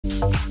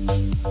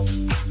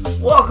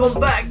Welcome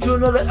back to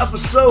another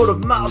episode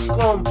of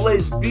Mouseclone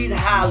Plays Beat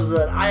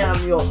Hazard. I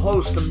am your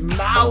host,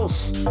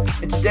 Mouse,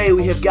 and today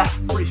we have got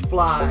Fre3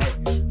 Fly,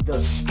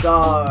 the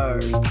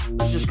stars.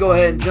 Let's just go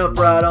ahead and jump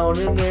right on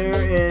in there,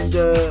 and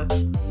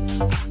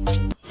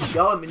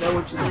y'all let me know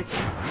what you think.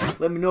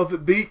 Let me know if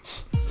it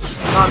beats.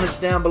 Comments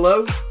down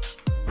below.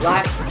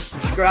 Like,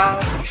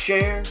 subscribe,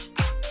 share.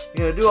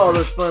 You know, do all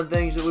those fun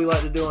things that we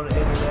like to do on the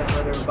internet and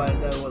let everybody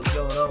know what's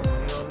going on. You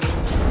know what I mean?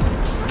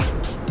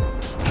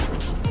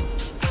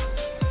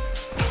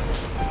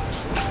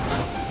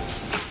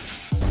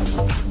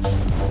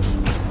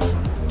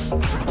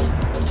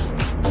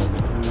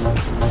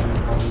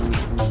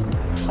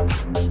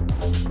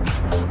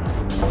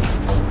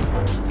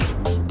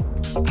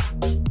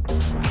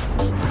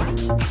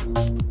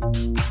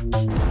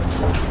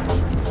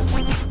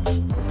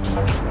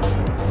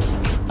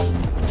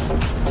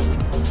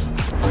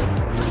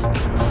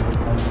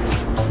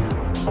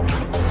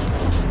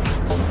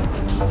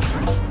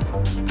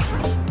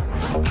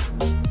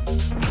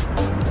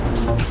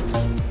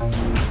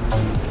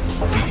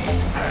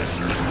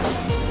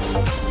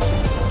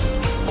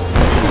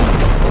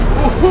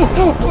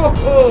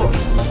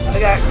 I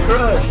got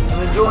crushed. I'm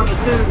enjoying the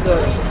tune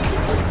though.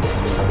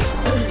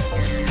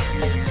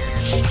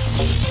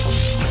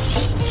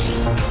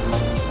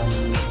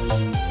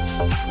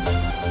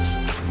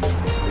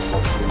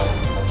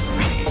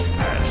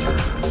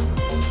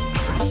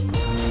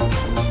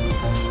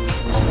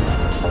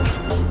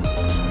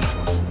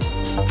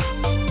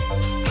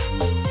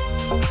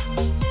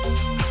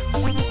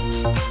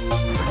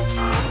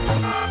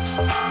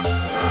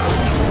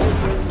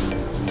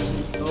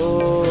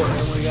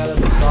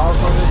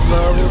 On this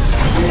level,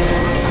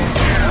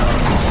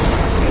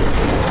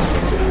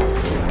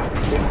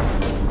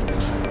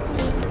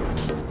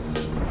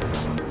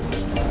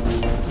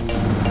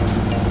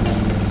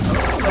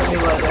 let me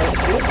let that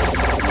shit.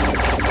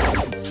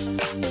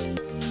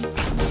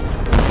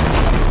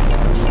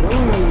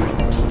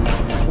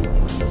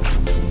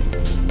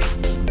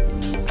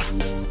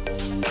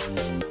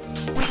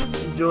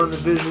 Enjoying the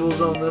visuals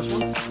on this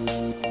one.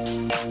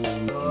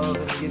 Oh,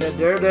 let me get that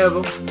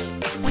Daredevil.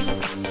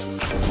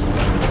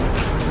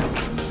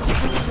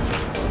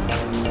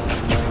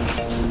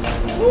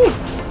 Woo!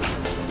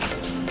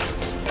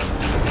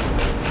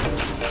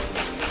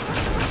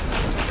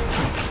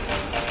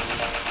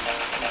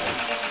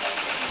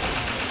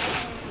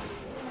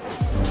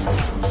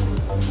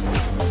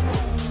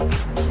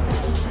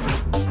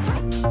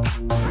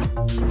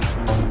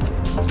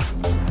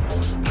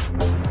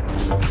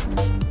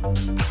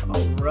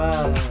 All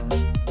right.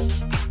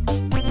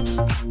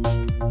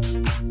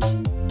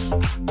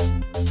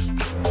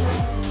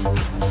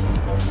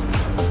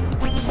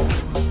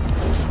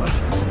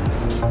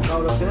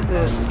 Caught up in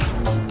this.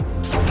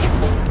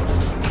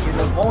 Get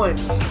the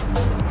points.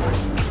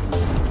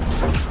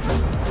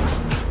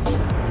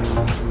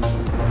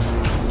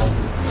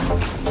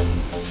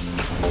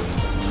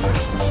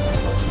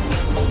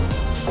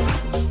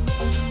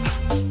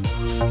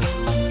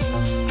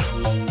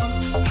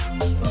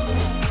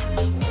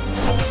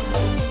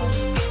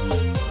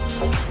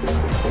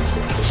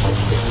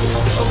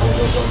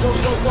 Go,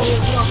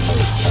 get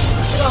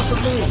off of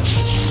me!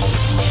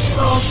 Get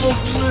off of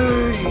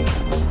me!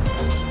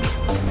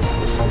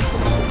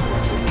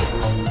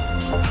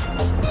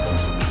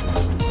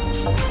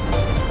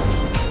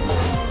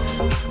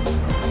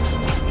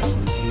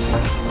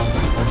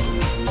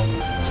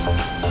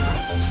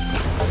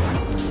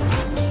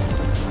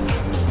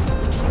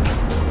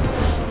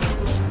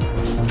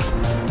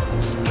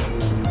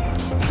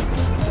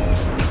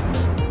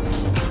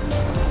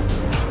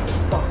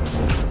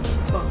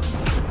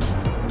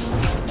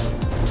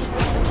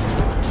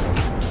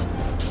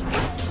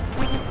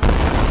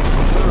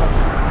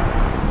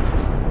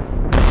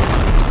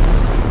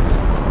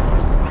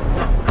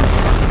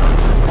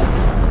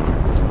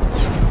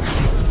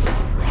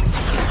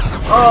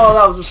 Oh,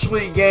 that was a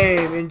sweet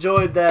game.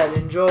 Enjoyed that.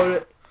 Enjoyed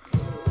it.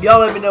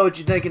 Y'all let me know what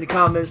you think in the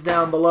comments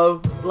down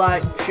below.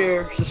 Like,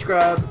 share,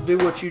 subscribe, do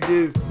what you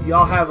do.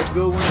 Y'all have a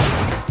good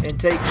one and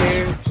take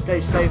care. Stay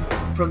safe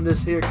from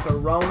this here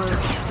corona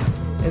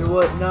and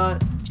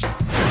whatnot.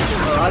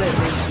 Oh, I didn't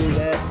mean to do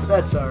that, but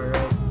that's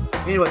alright.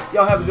 Anyway,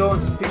 y'all have a good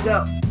one. Peace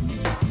out.